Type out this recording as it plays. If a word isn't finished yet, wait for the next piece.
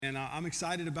And I'm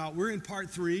excited we're in part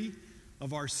 3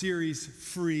 of our series,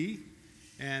 Free.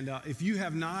 And if you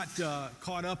have not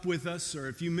caught up with us, or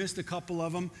if you missed a couple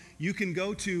of them, you can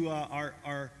go to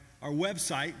our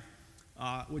website,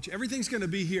 which everything's going to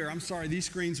be here. I'm sorry, these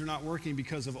screens are not working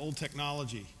because of old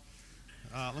technology.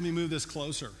 Let me move this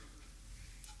closer.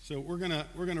 So we're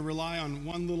gonna rely on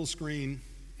one little screen,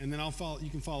 and then you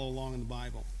can follow along in the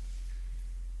Bible.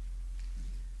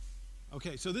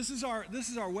 Okay, so this is our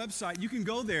website. You can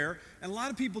go there, and a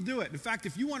lot of people do it. In fact,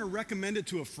 if you want to recommend it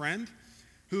to a friend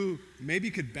who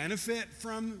maybe could benefit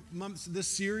from this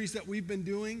series that we've been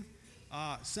doing,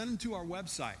 send them to our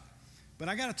website. But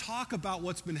I got to talk about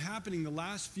what's been happening the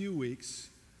last few weeks,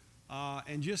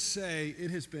 and just say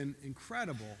it has been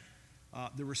incredible,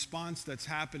 the response that's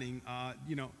happening.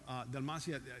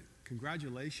 Dalmacia,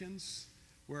 congratulations.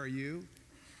 Where are you?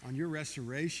 On your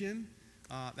restoration.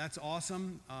 That's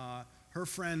awesome. Her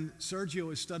friend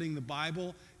Sergio is studying the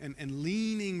Bible and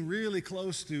leaning really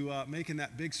close to making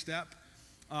that big step.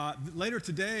 Later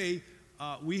today,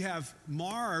 we have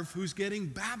Marv, who's getting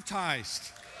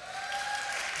baptized.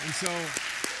 And so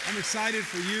I'm excited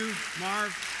for you,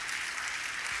 Marv.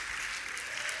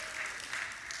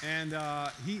 And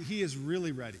he is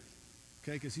really ready,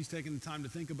 okay, because he's taking the time to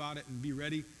think about it and be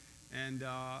ready. And,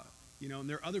 and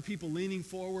there are other people leaning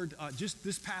forward. Just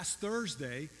this past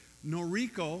Thursday,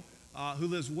 Noriko, who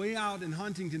lives way out in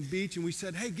Huntington Beach, and we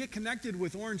said, hey, get connected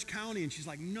with Orange County. And she's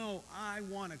like, no, I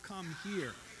want to come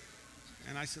here.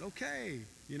 And I said, okay,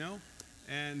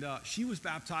 And she was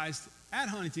baptized at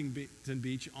Huntington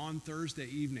Beach on Thursday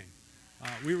evening.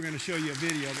 We were going to show you a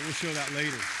video, but we'll show that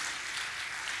later.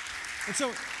 And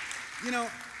so,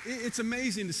 it's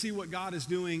amazing to see what God is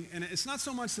doing. And it's not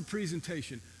so much the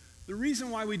presentation. The reason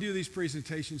why we do these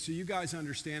presentations, so you guys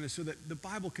understand, is so that the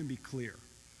Bible can be clear.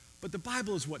 But the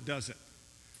Bible is what does it.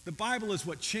 The Bible is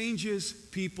what changes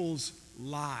people's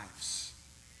lives.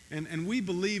 And we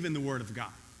believe in the Word of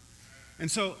God. And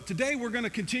so today we're going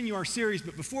to continue our series,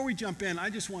 but before we jump in,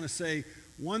 I just want to say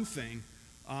one thing.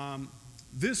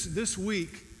 This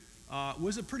week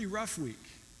was a pretty rough week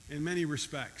in many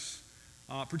respects,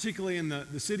 particularly in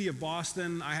the city of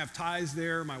Boston. I have ties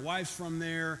there. My wife's from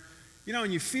there.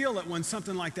 And you feel it when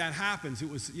something like that happens. It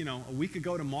was, a week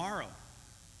ago tomorrow.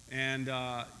 And,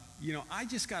 I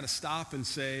just got to stop and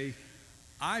say,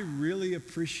 I really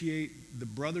appreciate the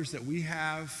brothers that we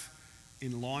have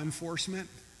in law enforcement,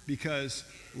 because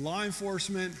law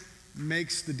enforcement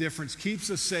makes the difference,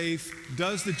 keeps us safe,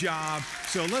 does the job.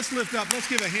 So let's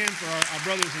give a hand for our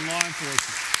brothers in law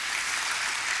enforcement.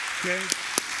 Okay?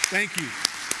 Thank you.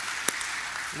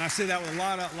 And I say that with a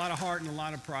lot of heart and a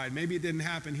lot of pride. Maybe it didn't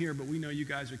happen here, but we know you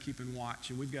guys are keeping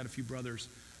watch, and we've got a few brothers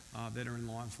that are in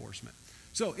law enforcement.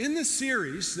 So in this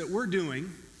series that we're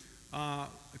doing,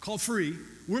 called Free,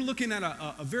 we're looking at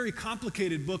a very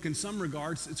complicated book in some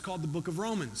regards. It's called the Book of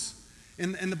Romans.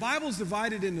 And the Bible is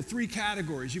divided into 3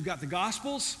 categories. You've got the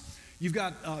Gospels, you've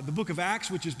got the book of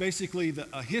Acts, which is basically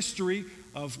a history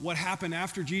of what happened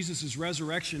after Jesus'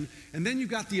 resurrection, and then you've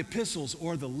got the epistles,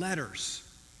 or the letters.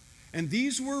 And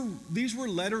these were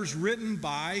letters written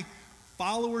by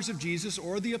followers of Jesus,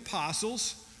 or the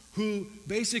apostles, who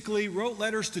basically wrote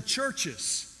letters to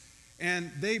churches.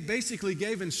 And they basically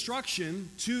gave instruction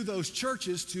to those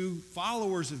churches, to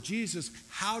followers of Jesus,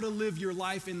 how to live your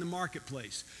life in the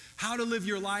marketplace, how to live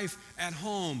your life at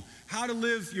home, how to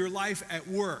live your life at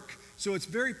work. So it's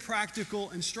very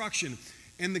practical instruction.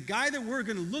 And the guy that we're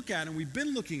going to look at, and we've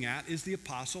been looking at, is the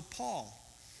Apostle Paul.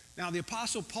 Now, the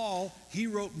Apostle Paul, he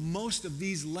wrote most of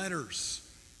these letters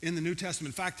in the New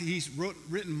Testament. In fact, he's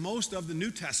written most of the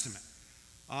New Testament.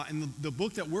 And the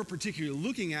book that we're particularly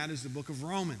looking at is the book of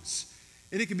Romans.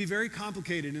 And it can be very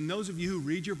complicated. And those of you who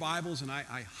read your Bibles, and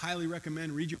I highly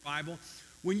recommend read your Bible,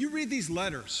 when you read these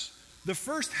letters, the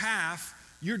first half,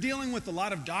 you're dealing with a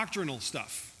lot of doctrinal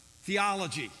stuff,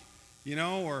 theology,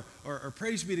 or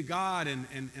praise be to God,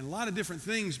 and a lot of different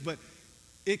things. But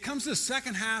it comes to the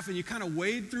second half, and you kind of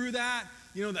wade through that,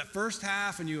 that first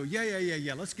half, and you go,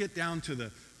 yeah, let's get down to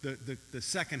the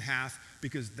second half,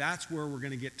 because that's where we're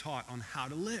going to get taught on how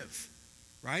to live,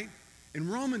 right?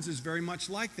 And Romans is very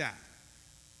much like that.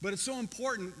 But it's so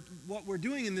important. What we're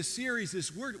doing in this series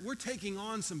is we're taking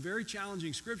on some very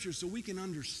challenging scriptures so we can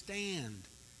understand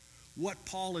what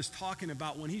Paul is talking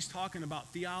about when he's talking about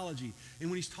theology,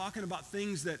 and when he's talking about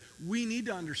things that we need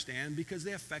to understand because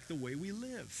they affect the way we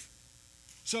live.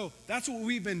 So that's what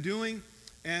we've been doing.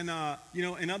 And,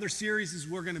 in other series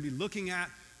we're going to be looking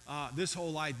at this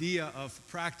whole idea of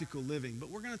practical living. But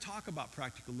we're going to talk about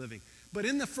practical living. But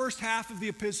in the first half of the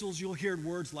epistles, you'll hear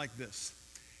words like this: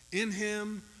 in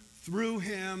him, through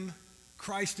him,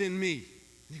 Christ in me.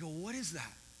 And you go, what is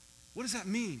that? What does that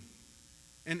mean?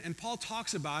 And Paul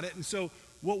talks about it. And so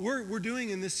what we're doing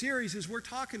in this series is we're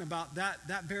talking about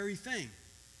that very thing.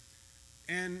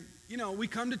 And, we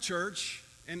come to church,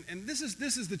 and this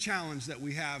is the challenge that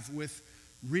we have with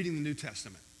reading the New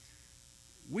Testament.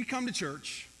 We come to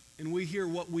church, and we hear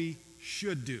what we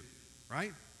should do,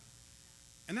 right?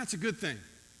 And that's a good thing.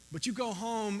 But you go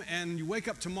home, and you wake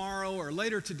up tomorrow or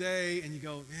later today, and you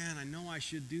go, man, I know I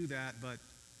should do that, but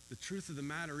the truth of the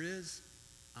matter is,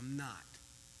 I'm not.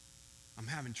 I'm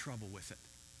having trouble with it.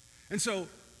 And so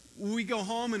we go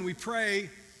home and we pray,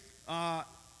 and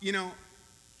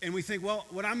we think, well,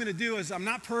 what I'm going to do is I'm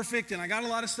not perfect and I got a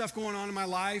lot of stuff going on in my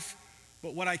life,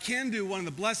 but what I can do, one of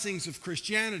the blessings of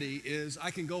Christianity is I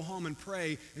can go home and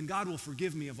pray and God will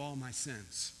forgive me of all my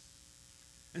sins.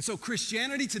 And so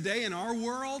Christianity today in our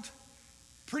world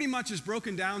pretty much is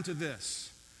broken down to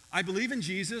this. I believe in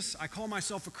Jesus. I call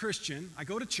myself a Christian. I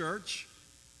go to church,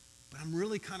 but I'm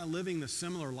really kind of living the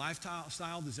similar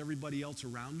lifestyle as everybody else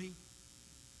around me.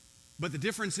 But the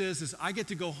difference is I get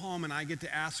to go home and I get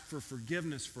to ask for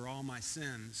forgiveness for all my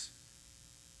sins.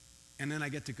 And then I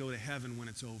get to go to heaven when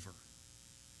it's over.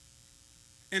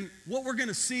 And what we're going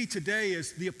to see today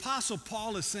is the Apostle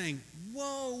Paul is saying,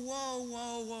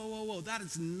 whoa. That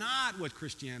is not what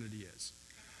Christianity is.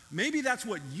 Maybe that's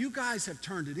what you guys have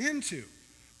turned it into,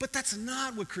 but that's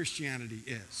not what Christianity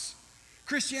is.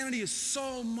 Christianity is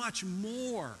so much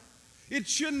more. It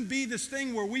shouldn't be this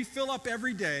thing where we fill up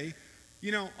every day,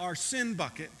 our sin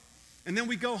bucket, and then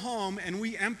we go home and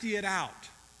we empty it out,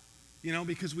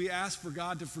 because we ask for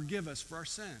God to forgive us for our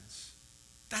sins.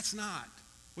 That's not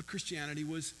what Christianity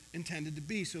was intended to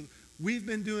be. So we've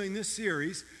been doing this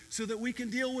series so that we can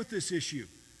deal with this issue.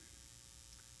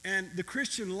 And the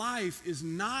Christian life is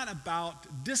not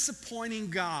about disappointing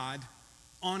God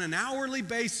on an hourly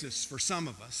basis for some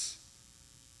of us,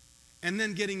 and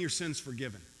then getting your sins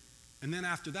forgiven. And then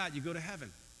after that, you go to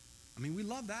heaven. We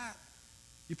love that.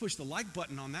 You push the like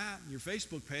button on that, your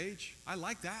Facebook page. I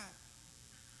like that.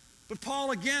 But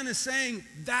Paul again is saying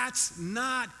that's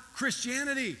not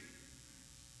Christianity.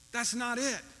 That's not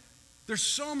it. There's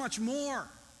so much more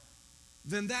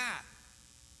than that.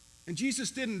 And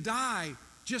Jesus didn't die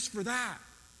just for that.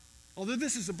 Although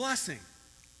this is a blessing.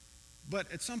 But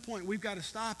at some point we've got to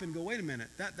stop and go, wait a minute,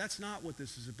 that's not what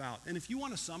this is about. And if you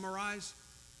want to summarize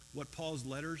what Paul's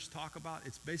letters talk about,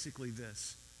 it's basically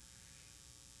this.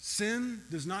 Sin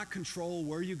does not control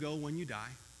where you go when you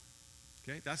die.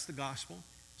 Okay, that's the gospel.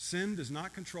 Sin does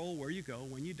not control where you go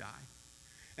when you die.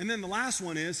 And then the last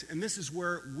one is, and this is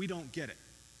where we don't get it.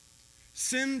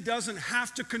 Sin doesn't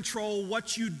have to control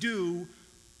what you do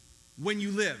when you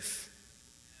live.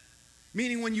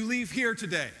 Meaning when you leave here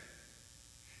today.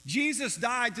 Jesus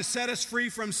died to set us free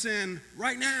from sin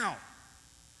right now.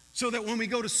 So that when we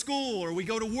go to school or we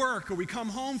go to work or we come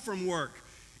home from work,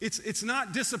 it's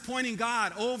not disappointing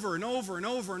God over and over and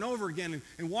over and over again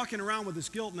and walking around with this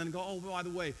guilt and then go, oh, by the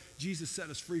way, Jesus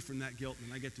set us free from that guilt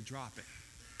and I get to drop it.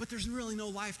 But there's really no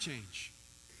life change.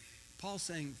 Paul's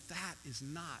saying that is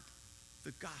not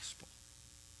the gospel.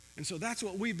 And so that's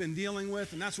what we've been dealing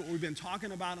with, and that's what we've been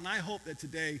talking about, and I hope that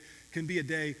today can be a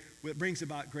day that brings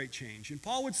about great change. And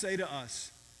Paul would say to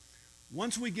us,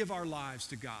 once we give our lives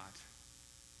to God,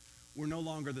 we're no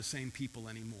longer the same people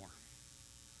anymore.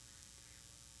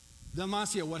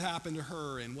 Dalmacia, what happened to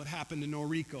her, and what happened to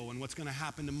Noriko, and what's going to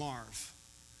happen to Marv?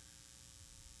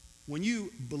 When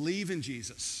you believe in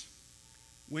Jesus,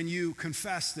 when you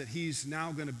confess that he's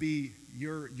now going to be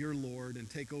your Lord and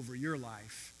take over your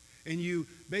life, and you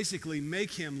basically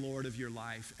make him Lord of your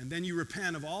life, and then you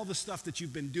repent of all the stuff that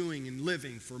you've been doing and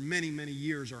living for many, many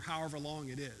years or however long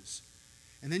it is,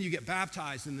 and then you get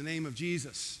baptized in the name of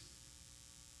Jesus,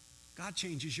 God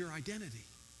changes your identity.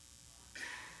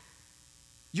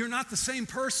 You're not the same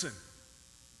person.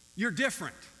 You're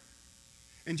different.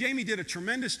 And Jamie did a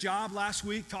tremendous job last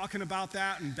week talking about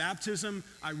that and baptism.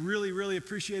 I really, really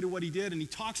appreciated what he did. And he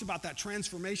talks about that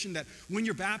transformation that when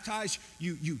you're baptized,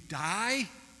 you die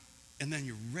and then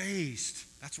you're raised.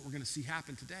 That's what we're going to see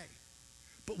happen today.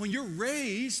 But when you're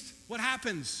raised, what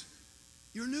happens?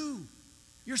 You're new.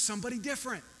 You're somebody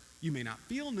different. You may not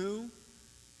feel new,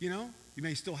 You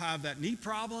may still have that knee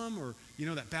problem or,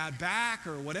 that bad back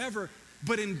or whatever.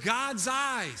 But in God's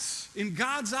eyes,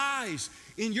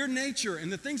 in your nature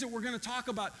and the things that we're going to talk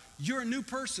about, you're a new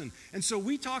person. And so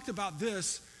we talked about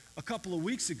this a couple of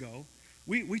weeks ago.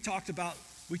 We talked about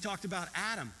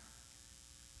Adam.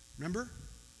 Remember?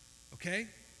 Okay?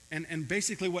 And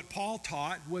basically what Paul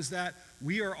taught was that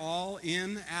we are all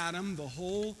in Adam. The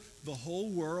whole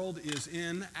world is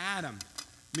in Adam.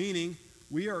 Meaning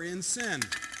we are in sin.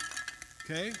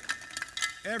 Okay?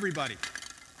 Everybody.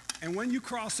 And when you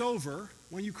cross over,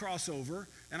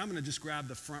 and I'm going to just grab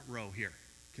the front row here,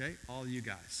 okay, all of you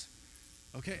guys.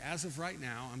 Okay, as of right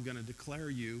now, I'm going to declare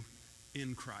you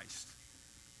in Christ.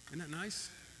 Isn't that nice?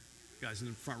 You guys in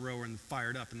the front row are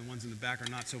fired up, and the ones in the back are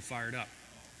not so fired up.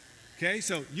 Okay,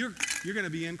 so you're going to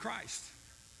be in Christ,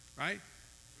 right?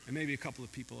 And maybe a couple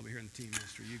of people over here in the team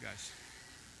ministry, you guys.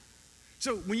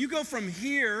 So when you go from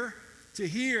here to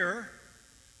here,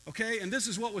 okay, and this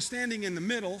is what was standing in the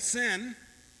middle, sin,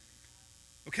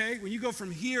 okay, when you go from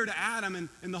here to Adam,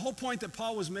 and the whole point that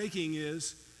Paul was making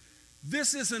is,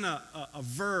 this isn't a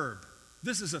verb,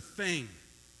 this is a thing,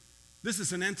 this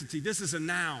is an entity, this is a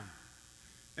noun.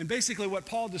 And basically what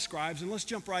Paul describes, and let's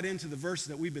jump right into the verse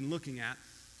that we've been looking at,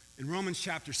 in Romans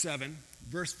chapter 7,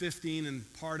 verse 15 and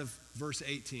part of verse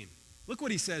 18. Look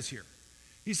what he says here.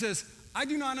 He says, I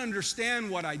do not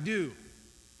understand what I do.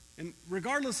 And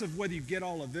regardless of whether you get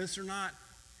all of this or not,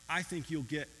 I think you'll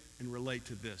get and relate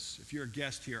to this. If you're a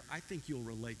guest here, I think you'll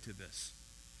relate to this.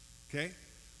 Okay?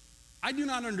 I do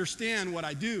not understand what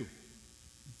I do.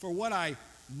 For what I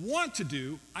want to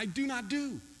do, I do not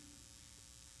do.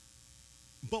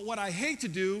 But what I hate to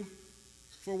do,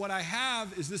 for what I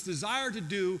have is this desire to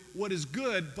do what is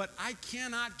good, but I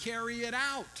cannot carry it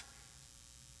out.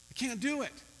 I can't do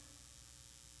it.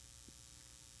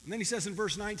 And then he says in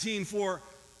verse 19, for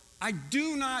I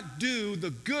do not do the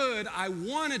good I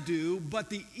want to do, but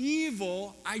the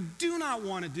evil I do not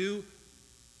want to do,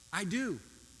 I do.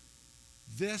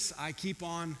 This I keep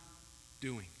on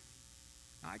doing.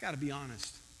 Now, I got to be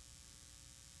honest.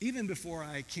 Even before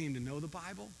I came to know the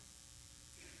Bible,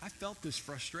 I felt this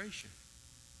frustration.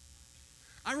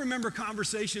 I remember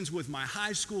conversations with my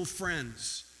high school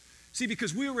friends. See,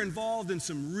 because we were involved in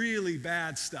some really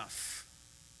bad stuff,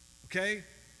 okay?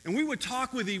 And we would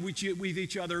talk with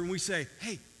each other and we say,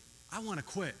 hey, I want to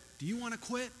quit. Do you want to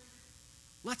quit?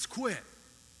 Let's quit.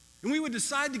 And we would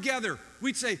decide together.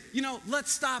 We'd say,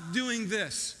 let's stop doing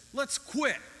this. Let's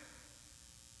quit.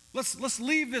 Let's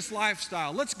leave this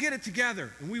lifestyle. Let's get it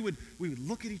together. And we would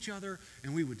look at each other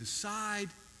and we would decide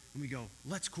and we go,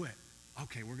 let's quit.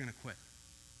 Okay, we're going to quit.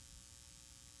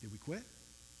 Did we quit?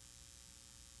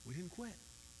 We didn't quit.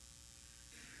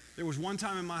 There was one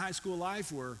time in my high school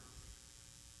life where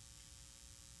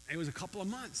it was a couple of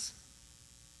months.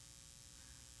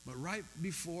 But right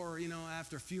before,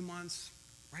 after a few months,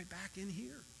 right back in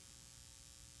here.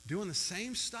 Doing the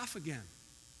same stuff again.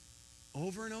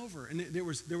 Over and over. And there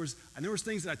was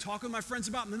things that I talked with my friends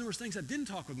about, and then there was things I didn't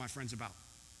talk with my friends about.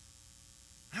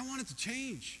 I wanted to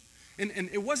change. And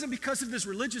it wasn't because of this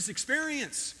religious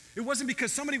experience. It wasn't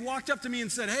because somebody walked up to me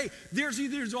and said, hey,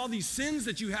 there's all these sins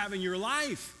that you have in your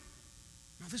life.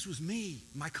 No, this was me,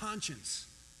 my conscience.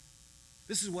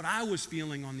 This is what I was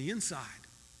feeling on the inside.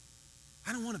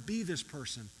 I don't want to be this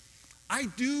person. I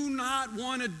do not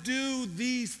want to do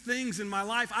these things in my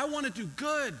life. I want to do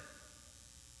good.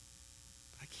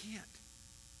 But I can't.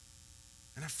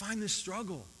 And I find this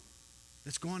struggle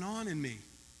that's going on in me.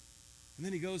 And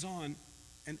then he goes on,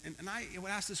 and I would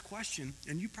ask this question,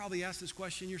 and you probably ask this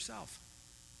question yourself.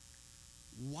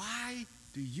 Why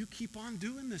do you keep on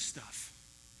doing this stuff?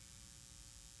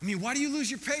 I mean, why do you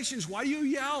lose your patience? Why do you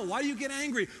yell? Why do you get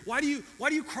angry? Why do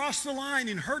you cross the line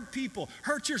and hurt people,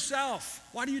 hurt yourself?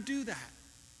 Why do you do that?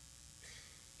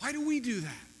 Why do we do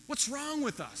that? What's wrong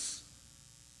with us?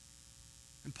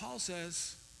 And Paul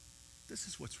says, this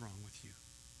is what's wrong with you.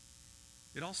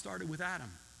 It all started with Adam.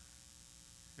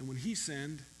 And when he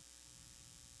sinned,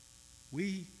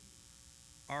 we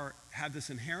have this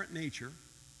inherent nature.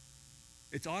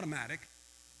 It's automatic.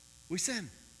 We sin.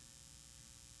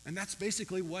 And that's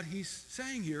basically what he's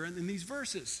saying here in these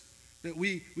verses, that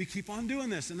we keep on doing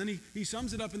this. And then he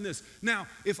sums it up in this. Now,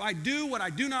 if I do what I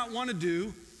do not want to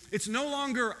do, it's no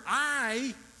longer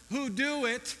I who do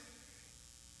it,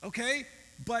 okay?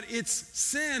 But it's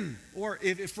sin. Or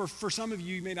if for some of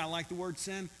you, you may not like the word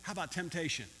sin, how about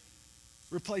temptation?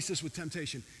 Replace this with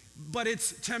temptation. But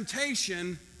it's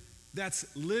temptation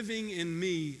that's living in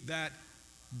me that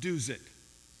does it.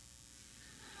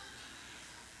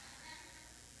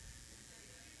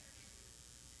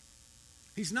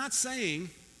 He's not saying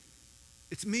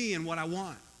it's me and what I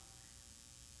want.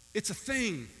 It's a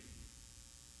thing.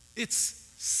 It's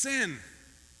sin.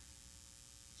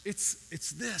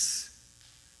 It's this.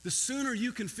 The sooner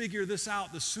you can figure this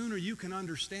out, the sooner you can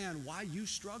understand why you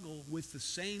struggle with the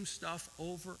same stuff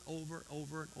over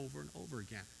and over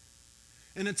again.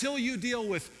 And until you deal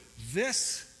with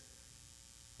this,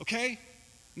 okay?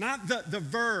 Not the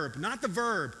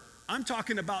verb. I'm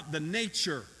talking about the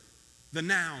nature, the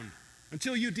noun.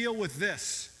 Until you deal with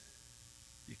this,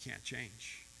 you can't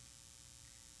change.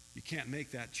 You can't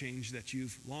make that change that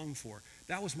you've longed for.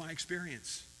 That was my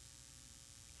experience.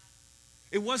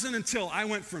 It wasn't until I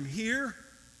went from here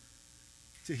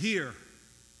to here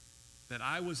that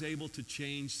I was able to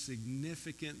change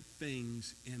significant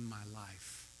things in my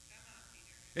life.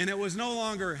 And it was no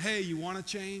longer, hey, you want to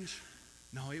change?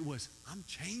 No, it was, I'm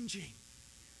changing.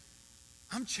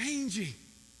 I'm changing.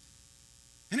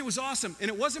 And it was awesome. And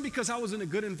it wasn't because I was in a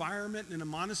good environment in a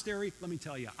monastery. Let me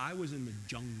tell you, I was in the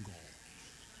jungle.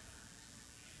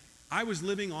 I was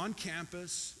living on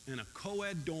campus in a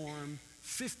co-ed dorm,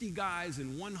 50 guys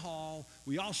in one hall.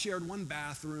 We all shared one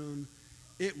bathroom.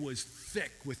 It was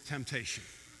thick with temptation.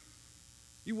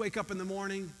 You wake up in the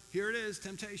morning, here it is,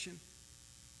 temptation.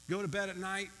 Go to bed at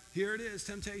night, here it is,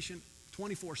 temptation,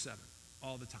 24/7,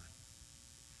 all the time.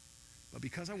 But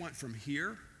because I went from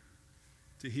here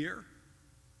to here,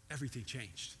 everything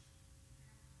changed.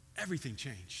 Everything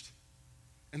changed.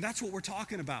 And that's what we're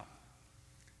talking about.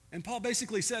 And Paul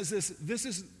basically says this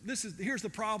is here's the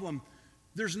problem.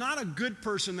 There's not a good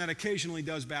person that occasionally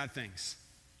does bad things.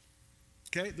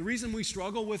 Okay? The reason we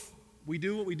struggle with we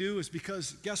do what we do is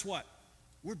because guess what?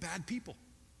 We're bad people.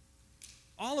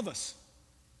 All of us.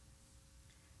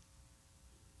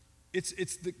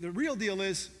 It's the real deal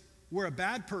is we're a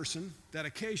bad person that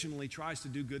occasionally tries to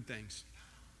do good things.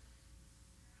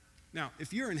 Now,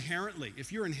 if you're inherently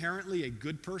a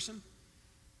good person,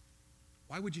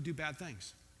 why would you do bad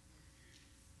things?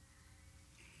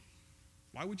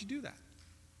 Why would you do that?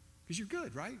 Because you're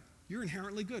good, right? You're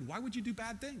inherently good. Why would you do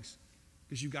bad things?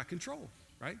 Because you've got control,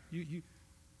 right?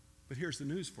 But here's the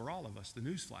news for all of us, the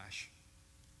news flash.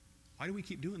 Why do we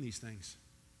keep doing these things?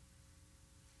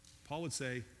 Paul would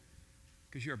say,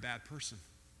 because you're a bad person.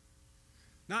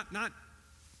 Not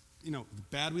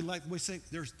bad we say,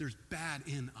 there's bad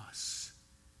in us.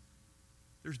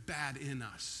 There's bad in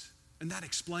us. And that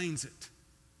explains it.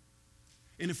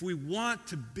 And if we want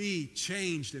to be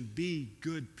changed and be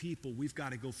good people, we've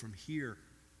got to go from here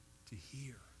to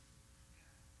here.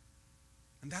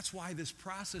 And that's why this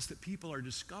process that people are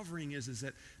discovering is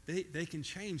that they can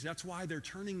change. That's why they're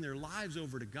turning their lives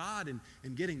over to God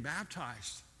and getting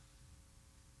baptized.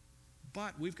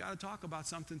 But we've got to talk about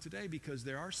something today because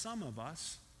there are some of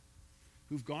us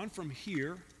who've gone from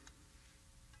here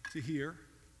to here,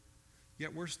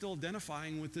 yet we're still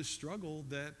identifying with this struggle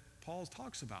that Paul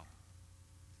talks about.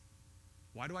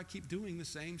 Why do I keep doing the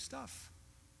same stuff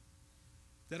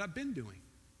that I've been doing?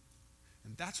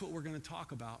 And that's what we're going to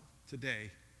talk about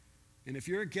today. And if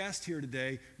you're a guest here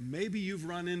today, maybe you've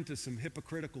run into some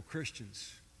hypocritical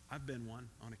Christians. I've been one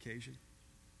on occasion.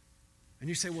 And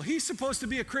you say, well, he's supposed to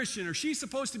be a Christian or she's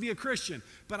supposed to be a Christian,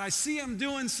 but I see him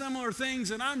doing similar things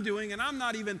that I'm doing, and I'm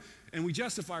not even, and we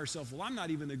justify ourselves, well, I'm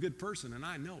not even a good person, and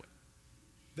I know it.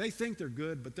 They think they're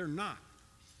good, but they're not.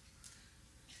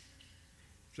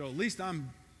 So at least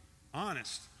I'm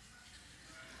honest.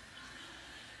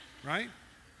 Right?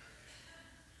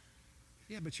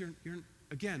 Yeah, but you're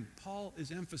again, Paul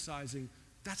is emphasizing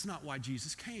that's not why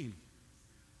Jesus came.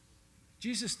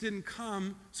 Jesus didn't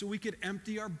come so we could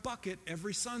empty our bucket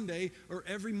every Sunday or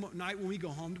every night when we go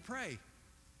home to pray.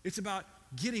 It's about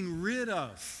getting rid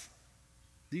of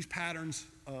these patterns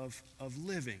of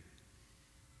living.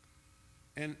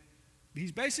 And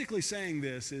he's basically saying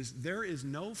this is there is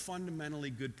no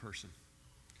fundamentally good person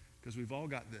because we've all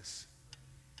got this.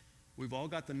 We've all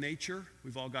got the nature.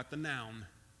 We've all got the noun.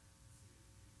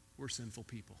 We're sinful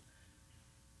people.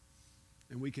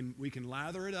 And we can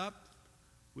lather it up.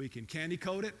 We can candy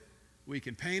coat it. We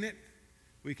can paint it.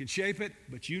 We can shape it.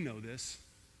 But you know this.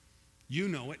 You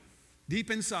know it.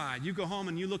 Deep inside, you go home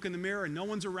and you look in the mirror and no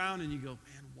one's around and you go,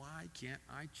 man, why can't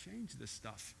I change this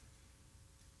stuff?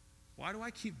 Why do I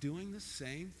keep doing the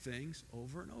same things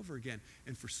over and over again?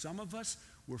 And for some of us,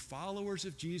 we're followers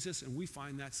of Jesus and we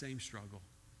find that same struggle.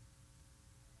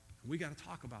 And we got to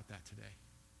talk about that today.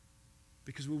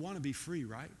 Because we want to be free,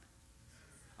 right?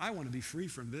 I want to be free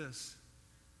from this.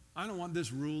 I don't want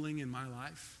this ruling in my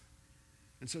life.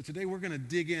 And so today we're going to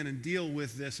dig in and deal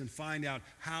with this and find out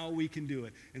how we can do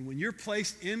it. And when you're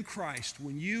placed in Christ,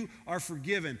 when you are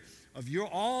forgiven of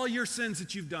all your sins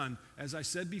that you've done, as I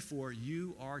said before,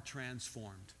 you are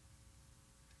transformed.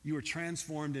 You are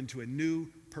transformed into a new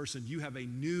person. You have a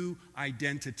new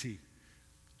identity.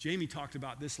 Jamie talked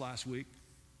about this last week.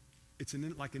 It's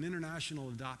like an international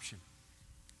adoption.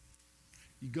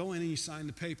 You go in and you sign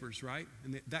the papers, right?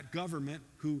 And that government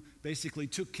who basically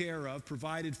took care of,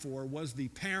 provided for, was the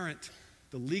parent,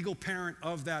 the legal parent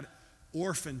of that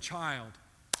orphan child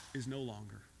is no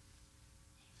longer.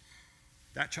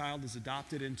 That child is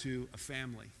adopted into a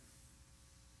family.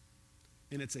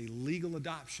 And it's a legal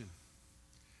adoption.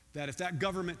 That if that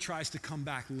government tries to come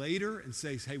back later and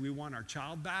says, hey, we want our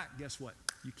child back, guess what?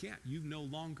 You can't. You no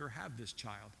longer have this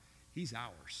child. He's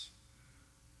ours.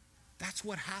 That's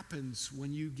what happens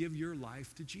when you give your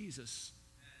life to Jesus,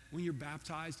 when you're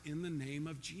baptized in the name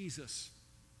of Jesus.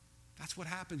 That's what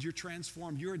happens. You're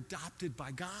transformed. You're adopted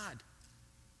by God.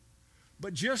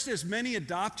 But just as many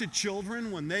adopted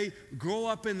children, when they grow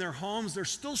up in their homes, they're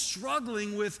still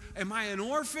struggling with, am I an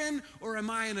orphan or am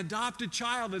I an adopted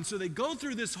child? And so they go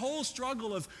through this whole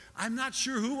struggle of, I'm not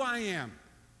sure who I am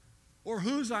or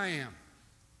whose I am.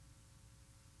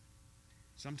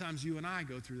 Sometimes you and I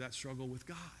go through that struggle with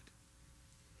God.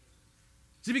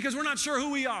 See, because we're not sure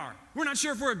who we are. We're not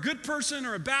sure if we're a good person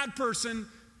or a bad person,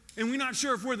 and we're not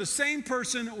sure if we're the same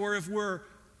person or if we're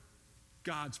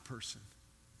God's person.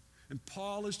 And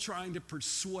Paul is trying to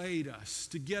persuade us,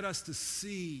 to get us to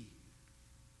see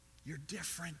you're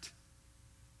different.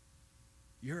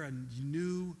 You're a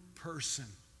new person.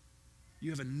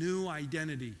 You have a new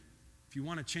identity. If you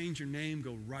want to change your name,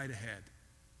 go right ahead.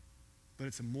 But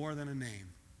it's more than a name.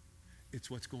 It's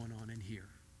what's going on in here.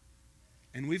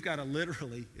 And we've got to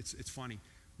literally, it's funny,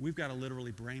 we've got to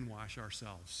literally brainwash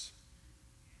ourselves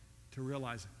to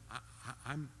realize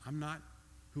I'm not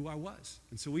who I was.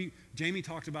 And so Jamie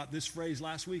talked about this phrase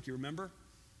last week, you remember?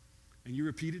 And you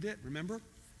repeated it, remember?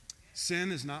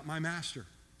 Sin is not my master.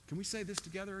 Can we say this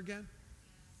together again?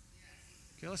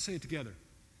 Okay, let's say it together.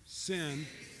 Sin.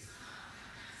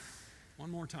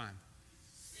 One more time.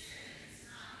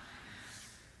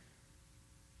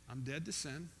 I'm dead to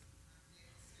sin,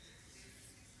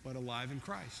 but alive in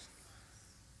Christ.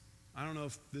 I don't know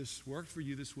if this worked for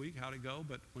you this week, how'd it go,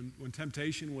 but when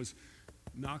temptation was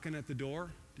knocking at the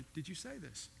door, did you say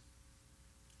this?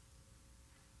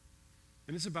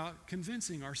 And it's about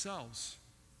convincing ourselves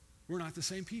we're not the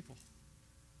same people.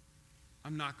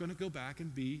 I'm not going to go back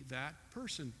and be that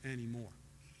person anymore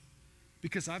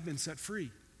because I've been set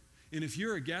free. And if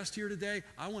you're a guest here today,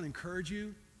 I want to encourage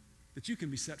you that you can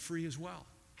be set free as well.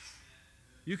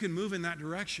 You can move in that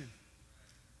direction.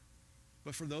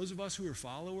 But for those of us who are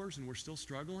followers and we're still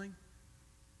struggling,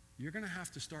 you're going to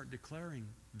have to start declaring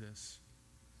this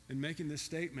and making this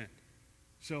statement.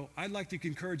 So I'd like to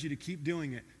encourage you to keep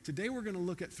doing it. Today we're going to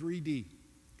look at 3D.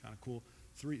 Kind of cool.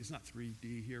 It's not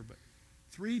 3D here, but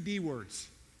 3D words.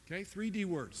 Okay? 3D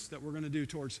words that we're going to do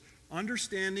towards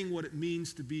understanding what it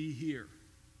means to be here.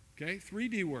 Okay?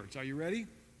 3D words. Are you ready?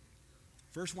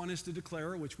 First one is to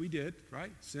declare, which we did,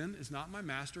 right? Sin is not my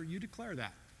master. You declare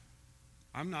that.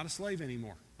 I'm not a slave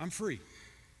anymore. I'm free.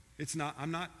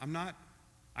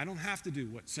 I don't have to do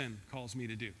what sin calls me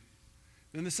to do.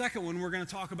 Then the second one we're going to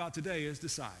talk about today is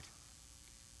decide.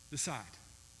 Decide.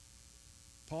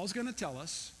 Paul's going to tell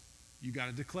us you got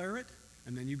to declare it,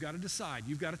 and then you've got to decide.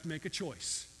 You've got to make a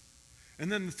choice. And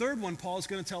then the third one Paul's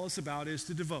going to tell us about is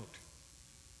to devote.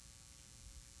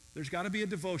 There's got to be a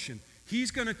devotion.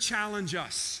 He's going to challenge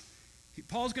us.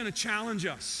 Paul's going to challenge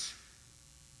us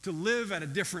to live at a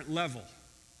different level,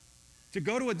 to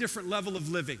go to a different level of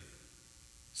living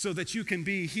so that you can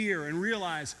be here and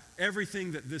realize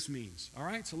everything that this means. All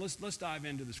right? So let's dive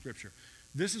into the scripture.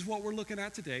 This is what we're looking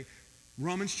at today,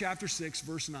 Romans chapter 6,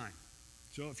 verse 9.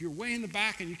 So if you're way in the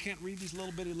back and you can't read these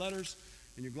little bitty letters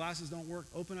and your glasses don't work,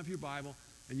 open up your Bible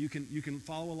and you can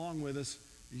follow along with us.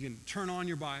 You can turn on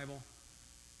your Bible.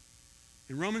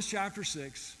 In Romans chapter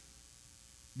 6,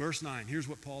 verse 9, here's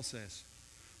what Paul says.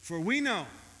 For we know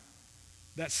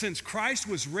that since Christ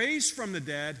was raised from the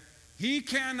dead, he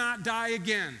cannot die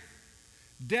again.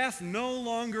 Death no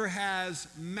longer has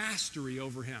mastery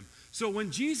over him. So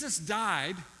when Jesus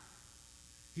died,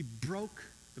 he broke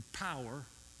the power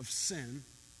of sin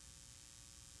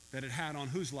that it had on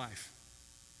whose life?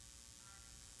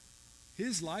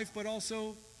 His life, but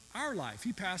also our life.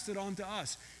 He passed it on to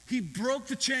us. He broke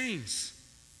the chains.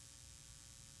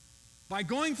 By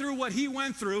going through what he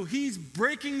went through, he's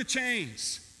breaking the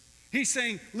chains. He's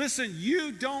saying, listen,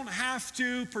 you don't have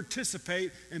to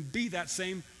participate and be that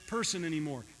same person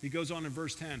anymore. He goes on in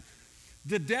verse 10.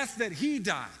 The death that he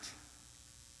died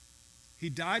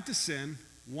to sin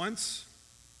once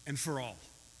and for all.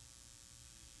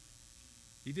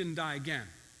 He didn't die again,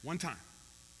 one time.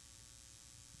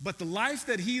 But the life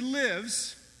that he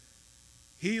lives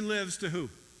to who?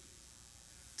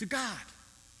 To God.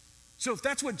 So if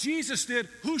that's what Jesus did,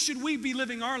 who should we be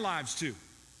living our lives to?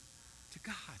 To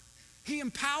God. He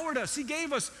empowered us. He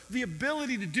gave us the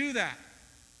ability to do that.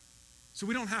 So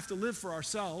we don't have to live for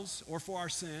ourselves or for our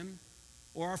sin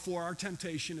or for our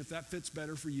temptation, if that fits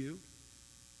better for you.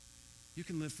 You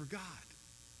can live for God.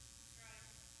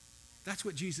 That's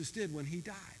what Jesus did when he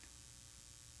died.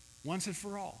 Once and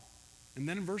for all. And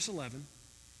then in verse 11,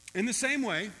 in the same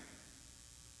way,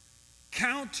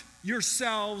 count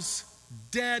yourselves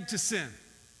dead to sin.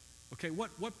 Okay,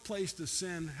 what place does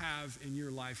sin have in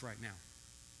your life right now?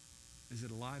 Is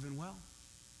it alive and well?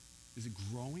 Is it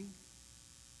growing?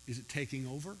 Is it taking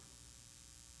over?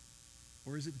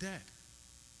 Or is it dead?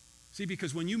 See,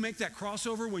 because when you make that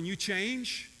crossover, when you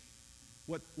change,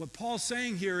 what Paul's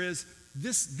saying here is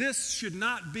this should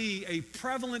not be a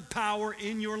prevalent power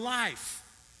in your life.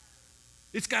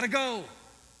 It's got to go.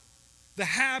 The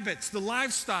habits, the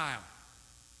lifestyle,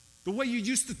 the way you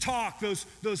used to talk, those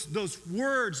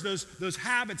words, those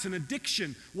habits, and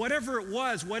addiction, whatever it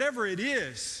was, whatever it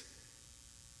is,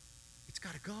 it's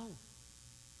got to go.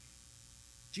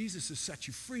 Jesus has set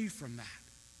you free from that.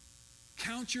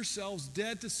 Count yourselves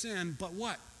dead to sin, but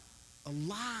what?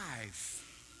 Alive.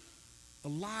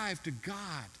 Alive to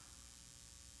God.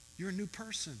 You're a new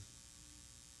person.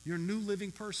 You're a new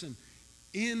living person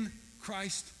in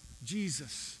Christ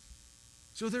Jesus.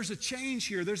 So there's a change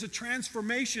here. There's a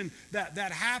transformation that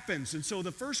happens. And so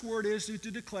the first word is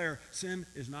to declare, sin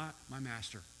is not my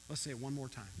master. Let's say it one more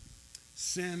time.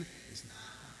 Sin is not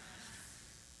my master.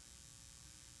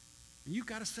 And you've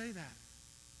got to say that.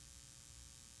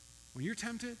 When you're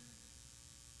tempted,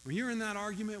 when you're in that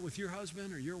argument with your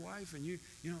husband or your wife, and you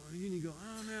go,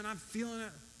 oh man, I'm feeling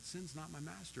it. Sin's not my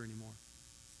master anymore.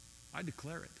 I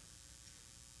declare it.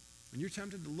 When you're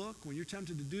tempted to look, when you're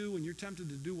tempted to do, when you're tempted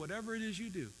to do whatever it is you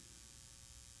do,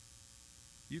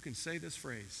 you can say this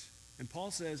phrase. And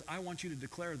Paul says, I want you to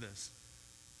declare this.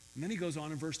 And then he goes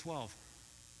on in verse 12.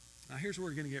 Now here's where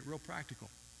we're going to get real practical.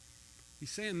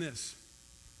 He's saying this.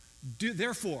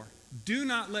 Therefore, do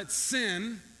not let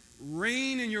sin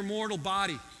reign in your mortal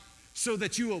body, so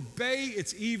that you obey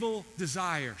its evil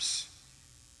desires.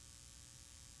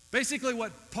 Basically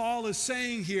what Paul is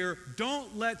saying here,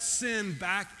 don't let sin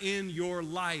back in your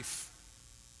life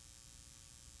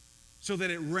so that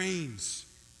it reigns,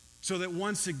 so that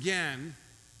once again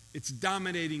it's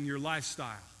dominating your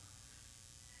lifestyle.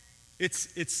 It's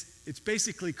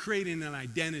basically creating an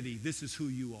identity. This is who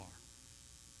you are.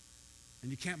 And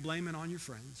you can't blame it on your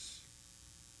friends.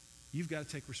 You've got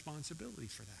to take responsibility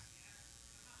for that.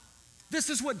 This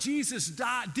is what Jesus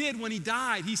did when he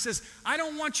died. He says, I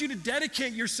don't want you to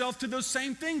dedicate yourself to those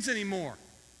same things anymore.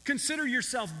 Consider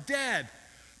yourself dead.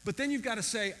 But then you've got to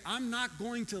say, I'm not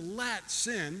going to let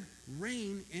sin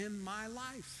reign in my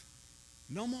life.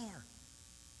 No more.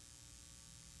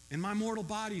 In my mortal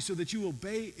body, so that you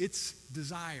obey its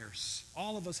desires.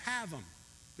 All of us have them.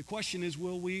 The question is,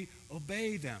 will we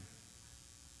obey them?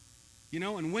 You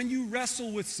know, and when you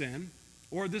wrestle with sin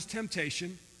or this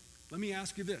temptation, let me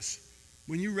ask you this.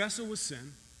 When you wrestle with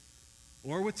sin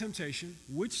or with temptation,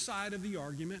 which side of the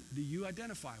argument do you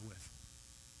identify with?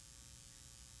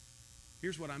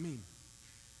 Here's what I mean.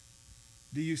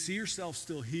 Do you see yourself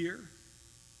still here,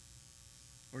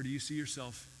 or do you see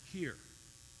yourself here?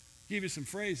 I'll give you some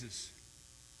phrases.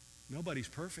 Nobody's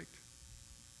perfect,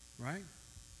 right?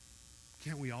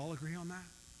 Can't we all agree on that?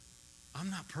 I'm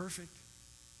not perfect.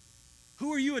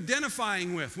 Who are you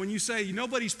identifying with when you say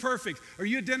nobody's perfect? Are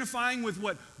you identifying with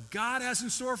what God has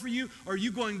in store for you? Or are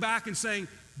you going back and saying,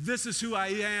 this is who I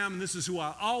am, and this is who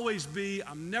I'll always be,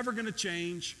 I'm never going to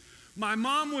change. My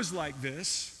mom was like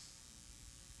this.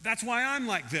 That's why I'm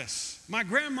like this. My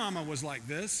grandmama was like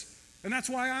this, and that's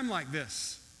why I'm like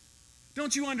this.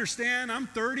 Don't you understand? I'm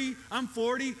 30, I'm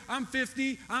 40, I'm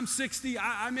 50, I'm 60,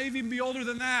 I may even be older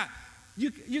than that.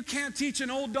 You can't teach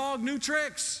an old dog new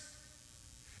tricks.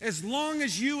 As long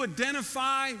as you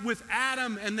identify with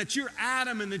Adam and that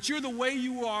you're the way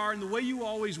you are and the way you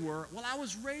always were, well, I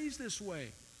was raised this way.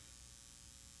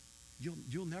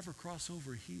 You'll never cross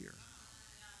over here.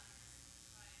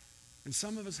 And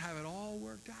some of us have it all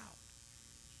worked out.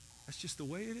 That's just the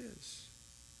way it is.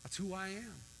 That's who I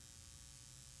am.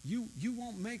 You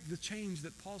won't make the change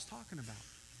that Paul's talking about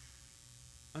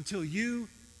until you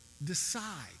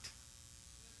decide.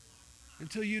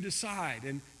 Until you decide.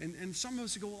 And some of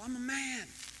us go, well, I'm a man.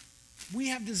 We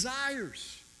have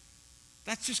desires.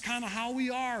 That's just kind of how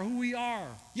we are, who we are.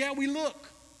 Yeah, we look.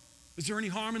 Is there any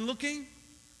harm in looking?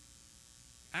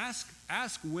 Ask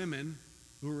women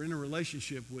who are in a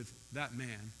relationship with that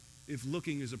man if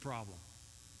looking is a problem.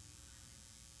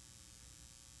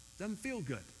 Doesn't feel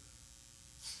good.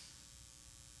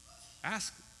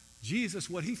 Ask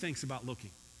Jesus what he thinks about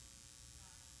looking.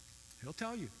 He'll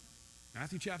tell you.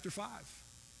 Matthew chapter 5.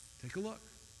 Take a look.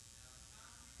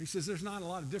 He says there's not a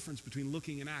lot of difference between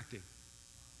looking and acting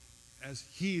as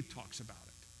he talks about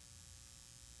it.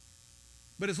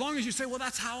 But as long as you say, well,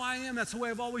 that's how I am, that's the way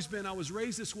I've always been, I was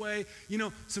raised this way. You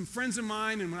know, some friends of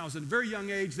mine, and when I was at a very young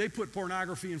age, they put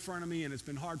pornography in front of me, and it's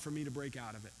been hard for me to break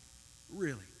out of it.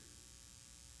 Really.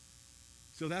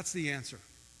 So that's the answer.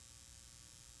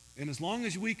 And as long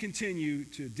as we continue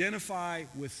to identify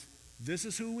with this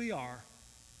is who we are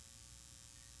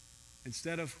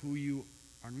instead of who you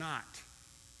are not,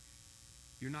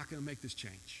 you're not going to make this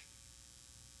change.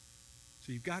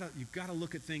 So you've got to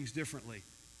look at things differently.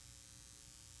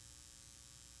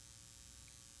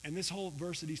 And this whole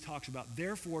verse that he talks about,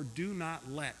 therefore do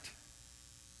not let.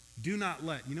 Do not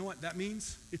let. You know what that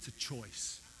means? It's a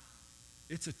choice.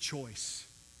 It's a choice.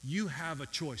 You have a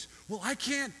choice. Well, I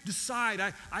can't decide.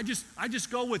 I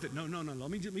just go with it. No.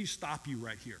 Let me stop you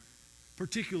right here.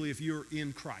 Particularly if you're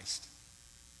in Christ.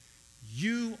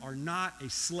 You are not a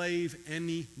slave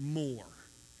anymore.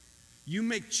 You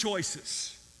make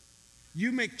choices.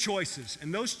 You make choices.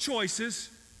 And those choices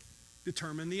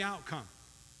determine the outcome.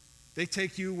 They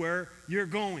take you where you're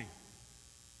going.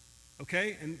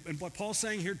 Okay? And what Paul's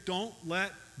saying here, don't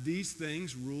let these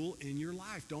things rule in your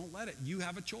life. Don't let it. You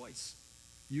have a choice.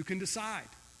 You can decide.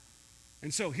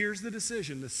 And so here's the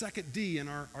decision. The second D in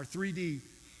our 3D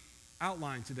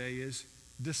outline today is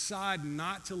decide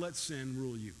not to let sin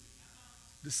rule you.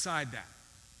 Decide that.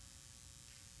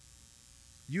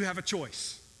 You have a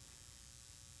choice.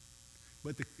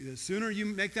 But the sooner you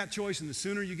make that choice and the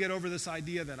sooner you get over this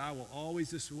idea that I will always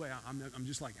this way, I'm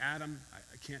just like Adam,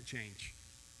 I can't change.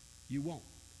 You won't.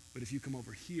 But if you come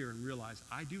over here and realize,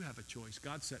 I do have a choice.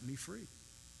 God set me free.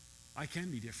 I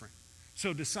can be different.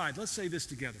 So decide. Let's say this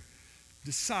together.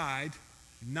 Decide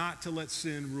not to let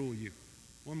sin rule you.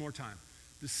 One more time.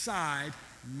 Decide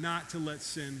not to let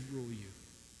sin rule you.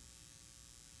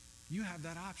 You have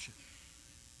that option.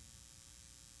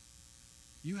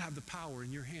 You have the power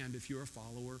in your hand if you're a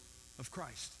follower of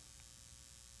Christ.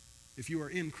 If you are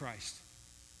in Christ.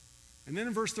 And then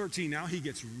in verse 13, now he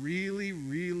gets really,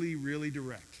 really, really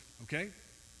direct. Okay?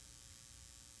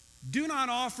 Do not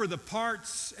offer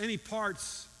any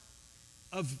parts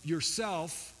of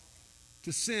yourself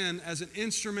to sin as an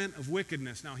instrument of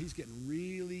wickedness. Now he's getting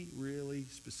really, really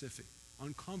specific.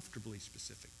 Uncomfortably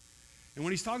specific. And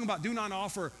when he's talking about do not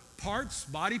offer parts,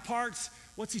 body parts,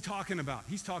 what's he talking about?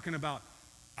 He's talking about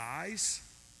eyes,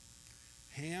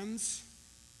 hands,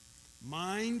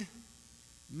 mind,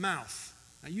 mouth.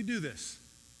 Now you do this,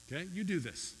 okay? You do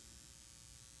this.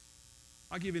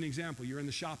 I'll give you an example. You're in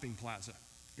the shopping plaza.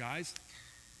 Guys,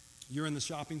 you're in the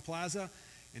shopping plaza,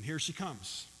 and here she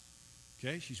comes.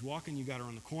 Okay, she's walking, you got her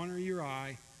on the corner of your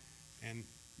eye, and,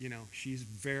 she's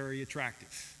very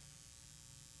attractive.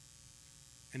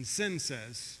 And sin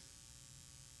says,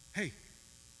 hey,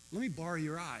 let me borrow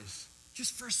your eyes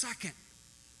just for a second.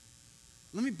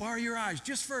 Let me borrow your eyes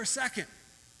just for a second.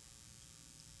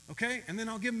 Okay? And then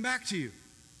I'll give them back to you.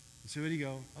 And so what do you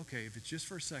go? Okay, if it's just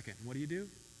for a second, what do?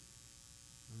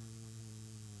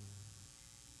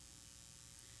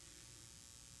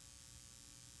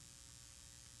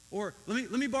 Or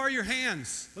let me borrow your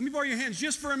hands. Let me borrow your hands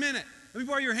just for a minute. Let me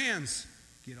borrow your hands.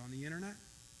 Get on the internet.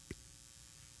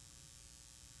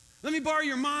 Let me borrow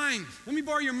your mind. Let me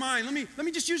borrow your mind. Let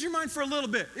me just use your mind for a little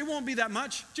bit. It won't be that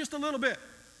much, just a little bit.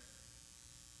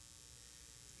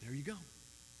 There you go.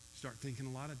 Start thinking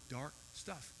a lot of dark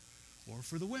stuff. Or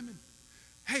for the women.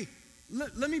 Hey,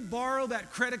 let me borrow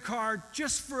that credit card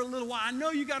just for a little while. I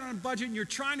know you got it on a budget and you're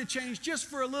trying to change just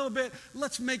for a little bit.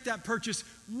 Let's make that purchase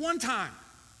one time.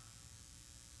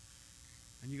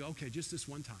 And you go, okay, just this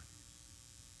one time.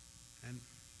 And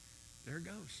there it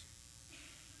goes.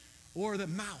 Or the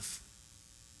mouth.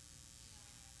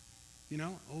 And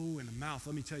the mouth.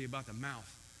 Let me tell you about the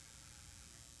mouth.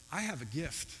 I have a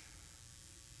gift.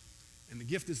 And the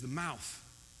gift is the mouth.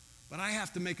 But I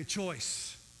have to make a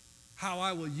choice how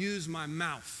I will use my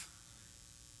mouth.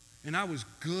 And I was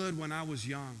good when I was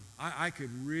young. I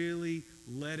could really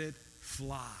let it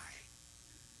fly.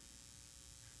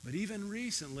 But even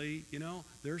recently,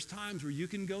 there's times where you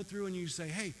can go through and you say,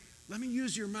 hey, let me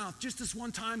use your mouth just this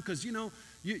one time because,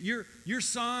 your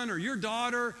son or your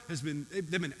daughter they've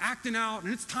been acting out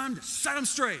and it's time to set them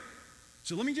straight.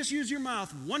 So let me just use your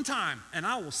mouth one time and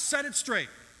I will set it straight.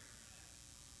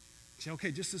 You say,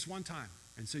 okay, just this one time.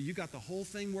 And so you got the whole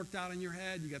thing worked out in your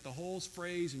head. You got the whole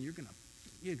phrase and you're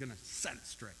gonna set it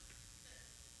straight.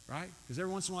 Right? Because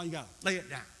every once in a while you got to lay it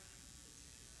down.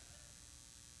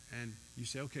 And you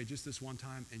say, okay, just this one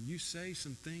time. And you say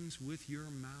some things with your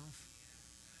mouth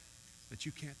that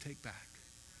you can't take back.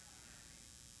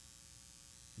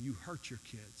 You hurt your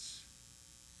kids.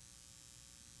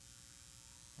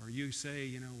 Or you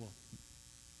say,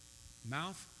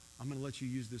 mouth, I'm going to let you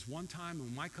use this one time.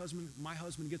 And when my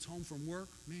husband gets home from work,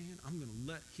 man, I'm going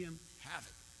to let him have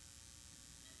it.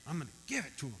 I'm going to give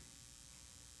it to him.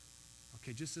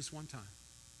 Okay, just this one time.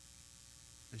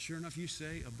 And sure enough, you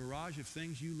say a barrage of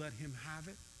things, you let him have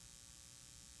it.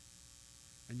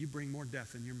 and you bring more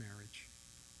death in your marriage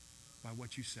by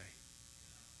what you say,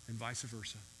 and vice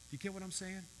versa. You get what I'm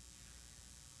saying?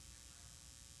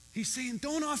 He's saying,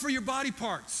 don't offer your body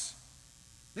parts.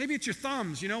 Maybe it's your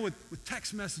thumbs, with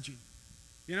text messaging.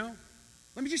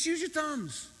 Let me just use your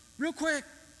thumbs real quick.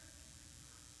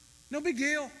 No big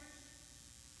deal.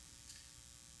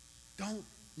 Don't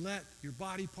let your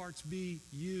body parts be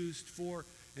used for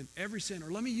in every sin.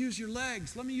 Or let me use your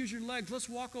legs. Let me use your legs. Let's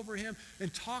walk over him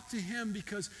and talk to him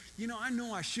because, I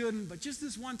know I shouldn't, but just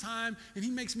this one time, and he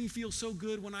makes me feel so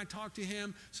good when I talk to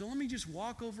him. So let me just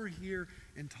walk over here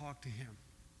and talk to him.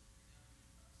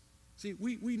 See,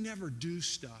 we never do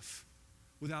stuff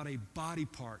without a body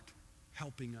part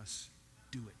helping us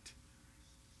do it.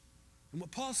 And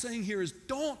what Paul's saying here is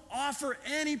don't offer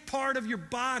any part of your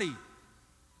body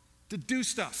to do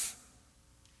stuff.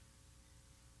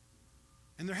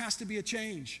 And there has to be a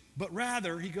change. But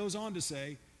rather, he goes on to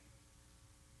say,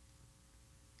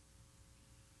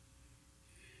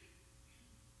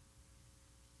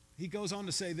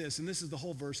 this, and this is the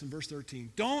whole verse in verse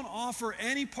 13. Don't offer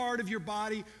any part of your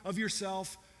body, of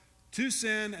yourself, to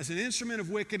sin as an instrument of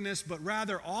wickedness, but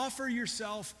rather offer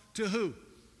yourself to who?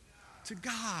 To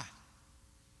God.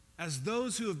 As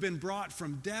those who have been brought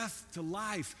from death to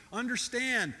life.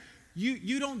 Understand,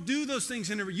 you don't do those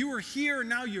things anymore. You were here,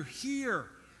 now you're here.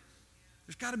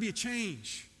 There's got to be a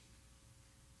change.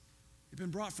 You've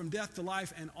been brought from death to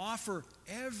life, and offer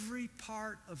every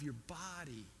part of your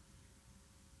body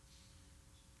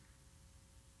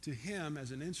to him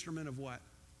as an instrument of what?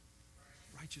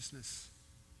 Righteousness.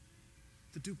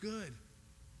 To do good.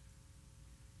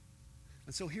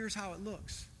 And so here's how it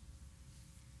looks.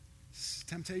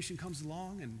 Temptation comes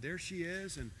along, and there she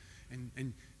is, and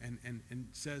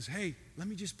says, hey, let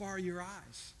me just borrow your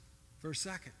eyes for a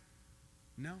second.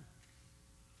 No.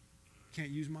 Can't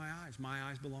use my eyes. My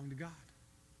eyes belong to God.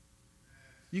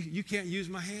 You can't use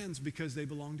my hands because they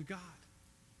belong to God.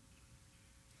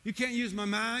 You can't use my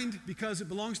mind because it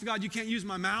belongs to God. You can't use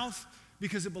my mouth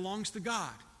because it belongs to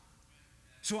God.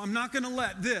 So I'm not going to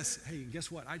let this. Hey, guess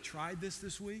what? I tried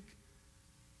this week.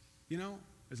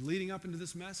 As leading up into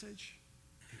this message.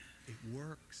 It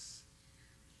works.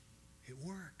 It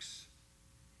works.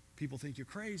 People think you're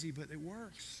crazy, but it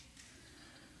works.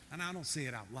 And I don't say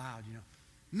it out loud,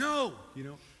 No!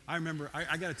 I remember,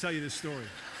 I got to tell you this story.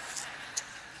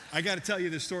 I got to tell you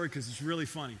this story because it's really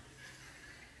funny.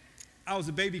 I was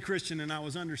a baby Christian and I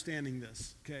was understanding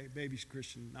this, okay? Baby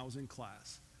Christian, and I was in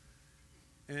class.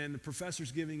 And the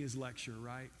professor's giving his lecture,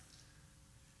 right?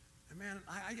 And man,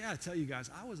 I got to tell you guys,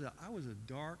 I was a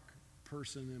dark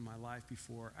person in my life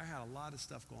before. I had a lot of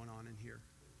stuff going on in here.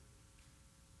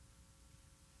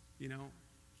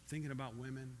 Thinking about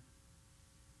women.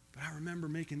 But I remember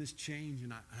making this change,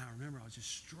 and I remember I was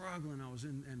just struggling. I was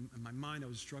in my mind, I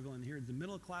was struggling. Here in the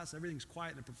middle of class, everything's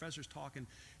quiet, and the professor's talking,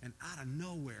 and out of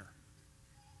nowhere,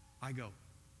 I go,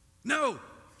 no!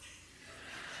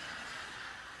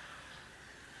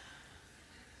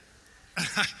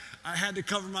 I had to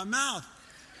cover my mouth.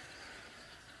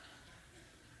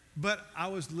 But I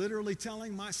was literally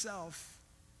telling myself,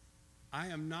 I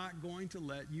am not going to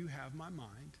let you have my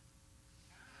mind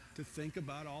to think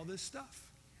about all this stuff.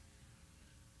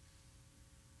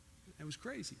 It was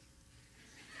crazy.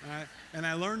 And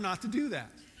I learned not to do that.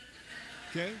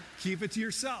 Okay? Keep it to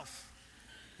yourself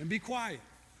and be quiet.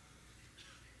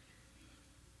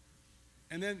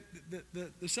 And then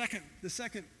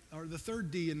the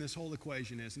third D in this whole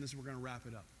equation is, and this is we're going to wrap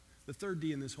it up. The third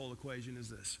D in this whole equation is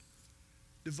this.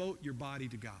 Devote your body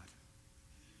to God.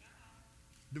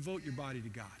 Devote your body to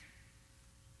God.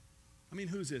 I mean,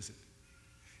 whose is it?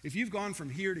 If you've gone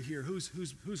from here to here,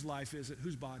 whose life is it?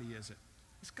 Whose body is it?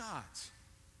 It's God's.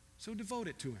 So devote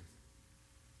it to him.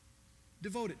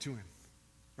 Devote it to him,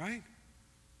 right?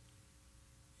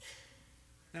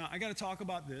 Now, I got to talk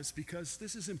about this because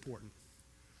this is important.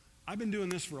 I've been doing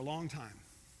this for a long time,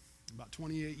 about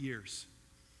 28 years.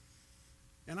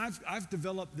 And I've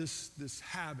developed this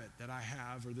habit that I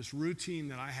have, or this routine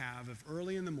that I have of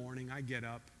early in the morning I get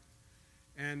up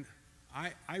and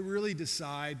I really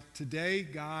decide, today,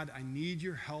 God, I need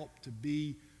your help to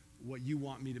be what you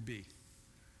want me to be.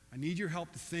 I need your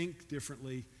help to think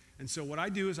differently. And so what I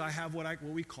do is I have what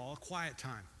we call a quiet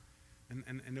time.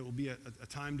 And it will be a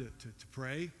time to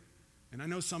pray. And I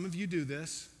know some of you do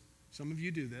this. Some of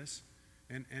you do this.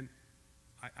 And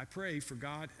I pray for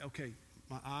God, okay,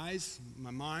 my eyes,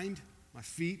 my mind, my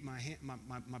feet, my hand,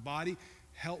 my body,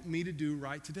 help me to do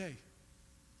right today.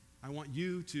 I want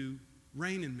you to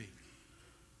reign in me.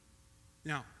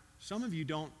 Now, some of you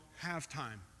don't have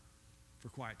time for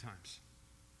quiet times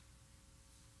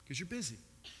because you're busy.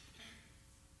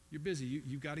 You're busy.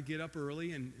 You've got to get up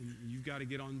early, and you've got to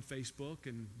get on Facebook,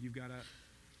 and you've got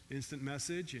to instant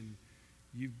message, and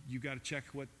you've got to check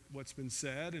what's been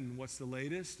said and what's the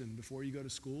latest. And before you go to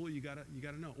school, you got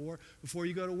to know. Or before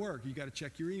you go to work, you got to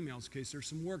check your emails in case there's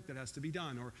some work that has to be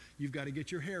done. Or you've got to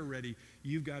get your hair ready.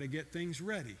 You've got to get things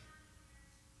ready.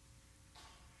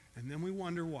 And then we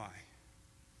wonder why.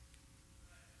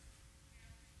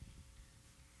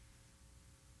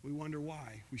 We wonder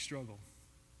why we struggle.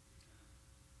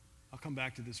 I'll come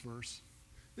back to this verse.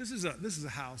 This is a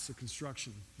house of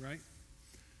construction, right?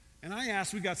 And I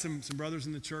asked, we got some brothers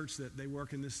in the church that they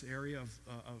work in this area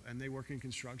and they work in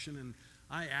construction, and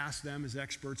I asked them as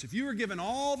experts, if you were given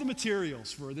all the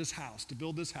materials for this house, to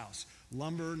build this house,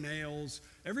 lumber, nails,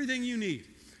 everything you need,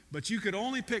 but you could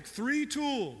only pick three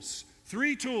tools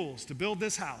to build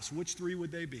this house, which three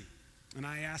would they be? And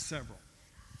I asked several.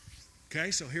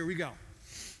 Okay, so here we go.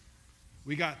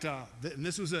 We got, and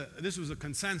this was a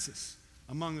consensus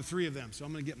among the three of them. So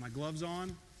I'm going to get my gloves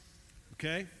on,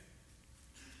 okay?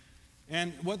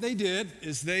 And what they did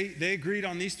is they agreed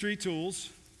on these three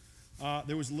tools.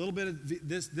 There was a little bit of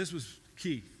this was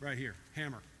key right here,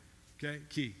 hammer, okay?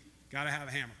 Key, got to have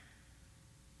a hammer.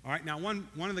 All right, now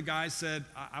one of the guys said,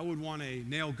 I would want a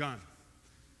nail gun,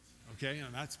 okay? Now,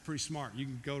 that's pretty smart. You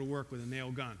can go to work with a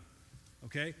nail gun,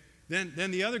 okay?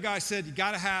 Then the other guy said, you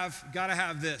gotta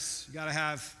have this. You gotta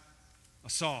have a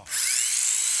saw.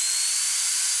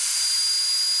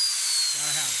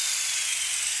 Gotta have it.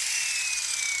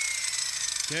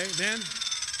 Okay, then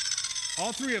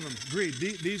all three of them agreed.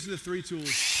 These are the three tools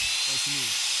that you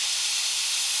need.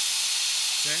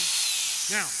 Okay?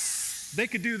 Now, they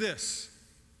could do this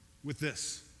with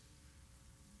this.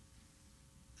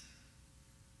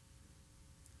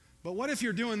 But what if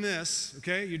you're doing this,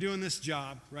 okay? You're doing this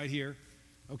job right here,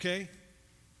 okay?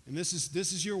 And this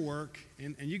is your work,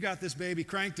 and you got this baby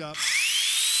cranked up.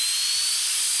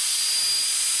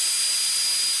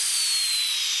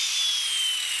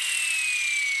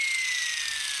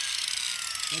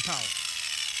 No power.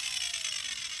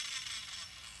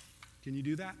 Can you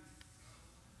do that?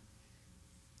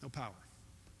 No power.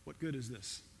 What good is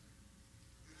this?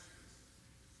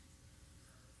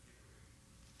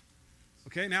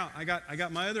 Okay, now I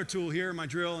got my other tool here, my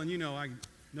drill, and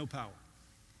no power.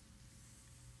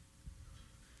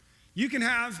 You can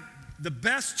have the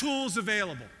best tools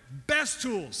available, best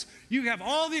tools. You have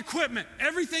all the equipment,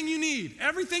 everything you need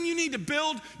to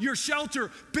build your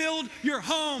shelter, build your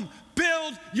home,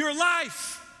 build your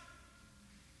life.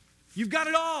 You've got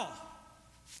it all.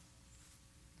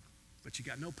 But you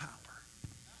got no power.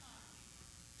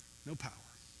 No power.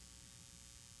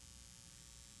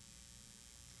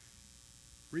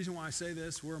 Reason why I say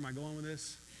this, where am I going with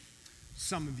this?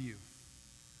 Some of you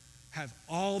have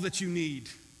all that you need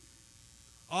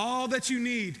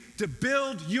to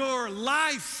build your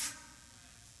life,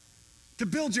 to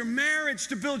build your marriage,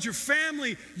 to build your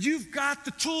family. You've got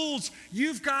the tools.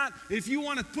 If you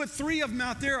want to put three of them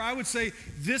out there, I would say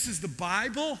this is the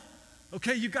Bible.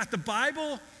 Okay, you've got the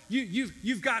Bible,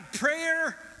 you've got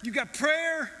prayer,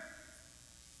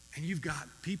 and you've got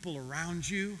people around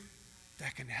you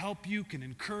that can help you, can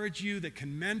encourage you, that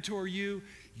can mentor you.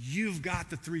 You've got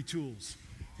the three tools.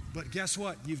 But guess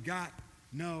what? You've got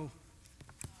no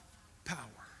power.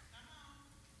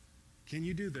 Can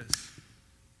you do this?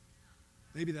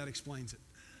 Maybe that explains it.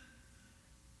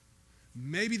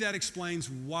 Maybe that explains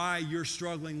why you're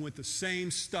struggling with the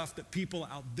same stuff that people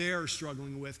out there are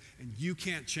struggling with, and you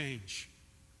can't change.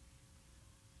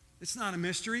 It's not a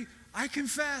mystery. I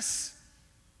confess.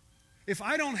 If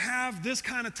I don't have this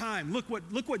kind of time, look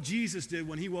what Jesus did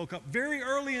when he woke up very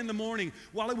early in the morning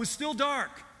while it was still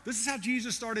dark. This is how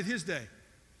Jesus started his day.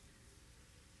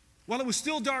 While it was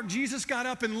still dark, Jesus got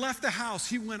up and left the house.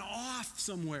 He went off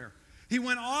somewhere. He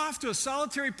went off to a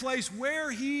solitary place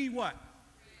where he what?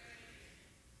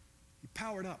 He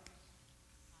powered up.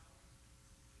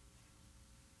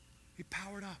 He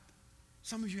powered up.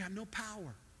 Some of you have no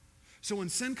power. So when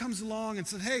sin comes along and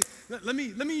says, hey, let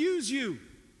me use you.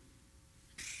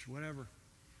 Whatever.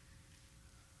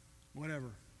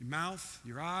 Your mouth,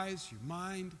 your eyes, your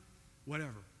mind,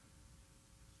 whatever.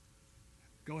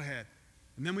 Go ahead.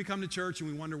 And then we come to church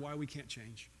and we wonder why we can't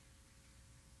change.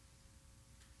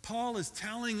 Paul is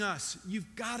telling us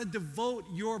you've got to devote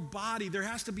your body. There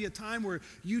has to be a time where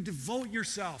you devote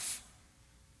yourself.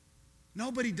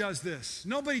 Nobody does this.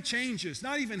 Nobody changes.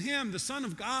 Not even him, the Son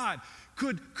of God,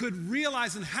 could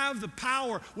realize and have the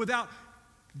power without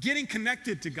getting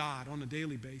connected to God on a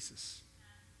daily basis.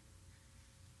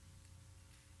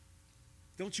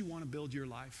 Don't you want to build your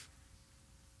life?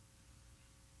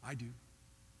 I do.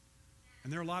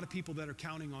 And there are a lot of people that are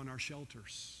counting on our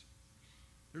shelters.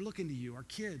 They're looking to you. Our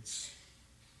kids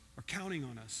are counting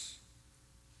on us.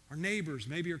 Our neighbors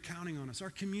maybe are counting on us. Our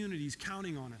community's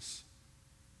counting on us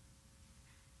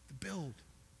to build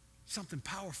something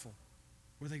powerful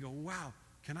where they go, wow,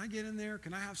 can I get in there?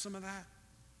 Can I have some of that?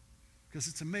 Because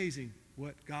it's amazing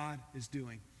what God is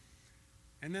doing.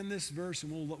 And then this verse,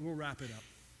 and we'll wrap it up.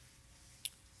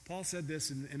 Paul said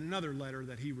this in another letter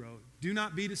that he wrote. Do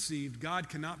not be deceived. God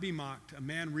cannot be mocked. A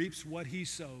man reaps what he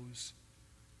sows.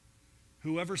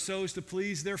 Whoever sows to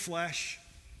please their flesh,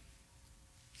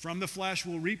 from the flesh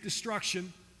will reap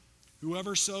destruction.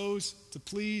 Whoever sows to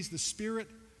please the Spirit,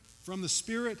 from the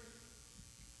Spirit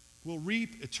will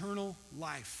reap eternal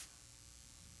life.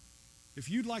 If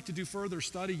you'd like to do further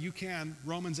study, you can.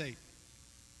 Romans 8.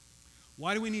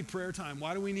 Why do we need prayer time?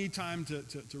 Why do we need time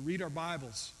to read our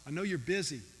Bibles? I know you're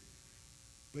busy,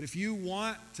 but if you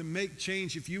want to make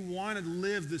change, if you want to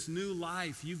live this new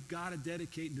life, you've got to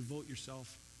dedicate and devote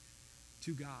yourself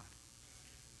to God.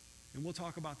 And we'll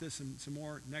talk about this some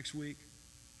more next week.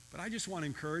 But I just want to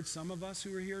encourage some of us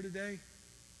who are here today.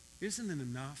 Isn't it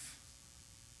enough?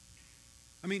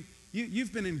 I mean,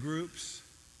 you've been in groups.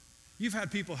 You've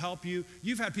had people help you.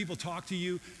 You've had people talk to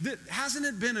you. Hasn't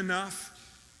it been enough?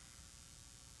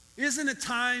 Isn't it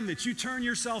time that you turn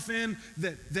yourself in,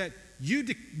 that you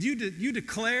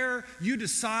declare, you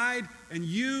decide, and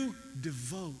you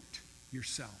devote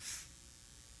yourself?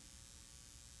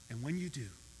 And when you do,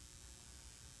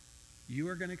 you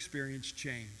are going to experience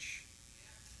change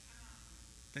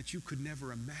that you could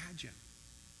never imagine.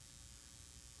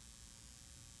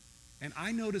 And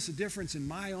I notice a difference in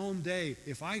my own day.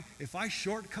 If I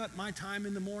shortcut my time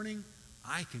in the morning,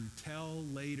 I can tell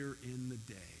later in the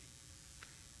day.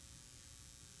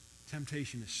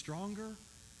 Temptation is stronger,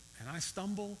 and I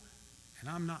stumble, and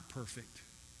I'm not perfect.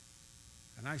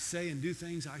 And I say and do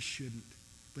things I shouldn't.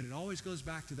 But it always goes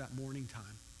back to that morning time.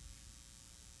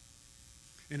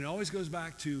 And it always goes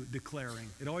back to declaring.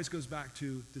 It always goes back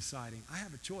to deciding. I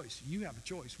have a choice. You have a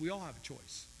choice. We all have a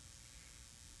choice.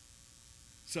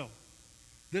 So,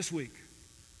 this week,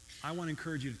 I want to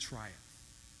encourage you to try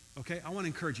it. Okay? I want to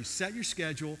encourage you. Set your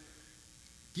schedule.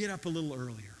 Get up a little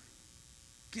earlier.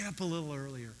 Get up a little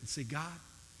earlier and say, God,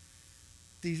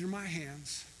 these are my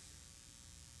hands.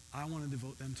 I want to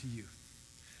devote them to you.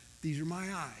 These are my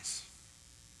eyes.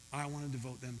 I want to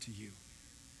devote them to you.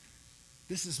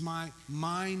 This is my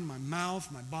mind, my mouth,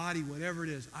 my body, whatever it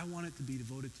is. I want it to be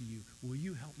devoted to you. Will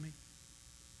you help me?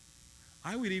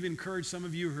 I would even encourage some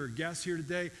of you who are guests here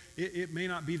today, it may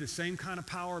not be the same kind of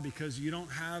power because you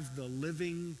don't have the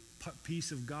living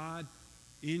piece of God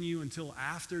in you until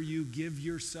after you give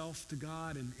yourself to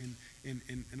God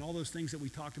and all those things that we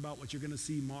talked about, what you're going to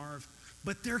see, Marv.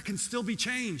 But there can still be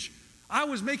change. I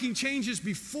was making changes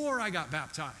before I got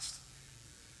baptized.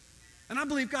 And I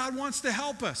believe God wants to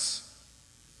help us.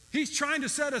 He's trying to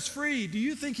set us free. Do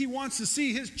you think he wants to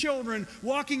see his children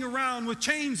walking around with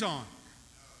chains on?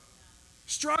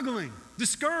 Struggling,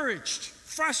 discouraged,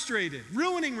 frustrated,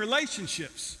 ruining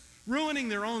relationships, ruining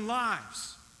their own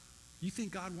lives. You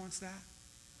think God wants that?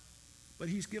 But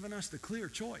he's given us the clear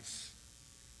choice.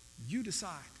 You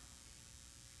decide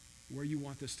where you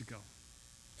want this to go.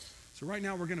 So right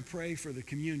now we're going to pray for the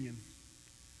communion.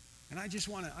 And I just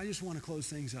want to close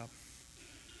things up.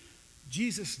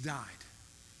 Jesus died.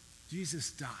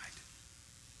 Jesus died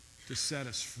to set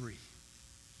us free.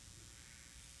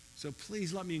 So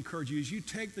please let me encourage you, as you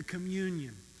take the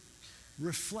communion,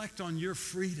 reflect on your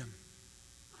freedom.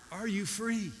 Are you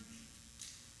free?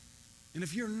 And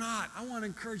if you're not, I want to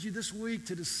encourage you this week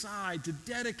to decide, to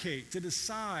dedicate, to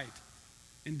decide,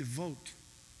 and devote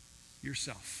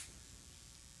yourself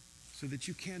so that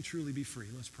you can truly be free.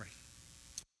 Let's pray.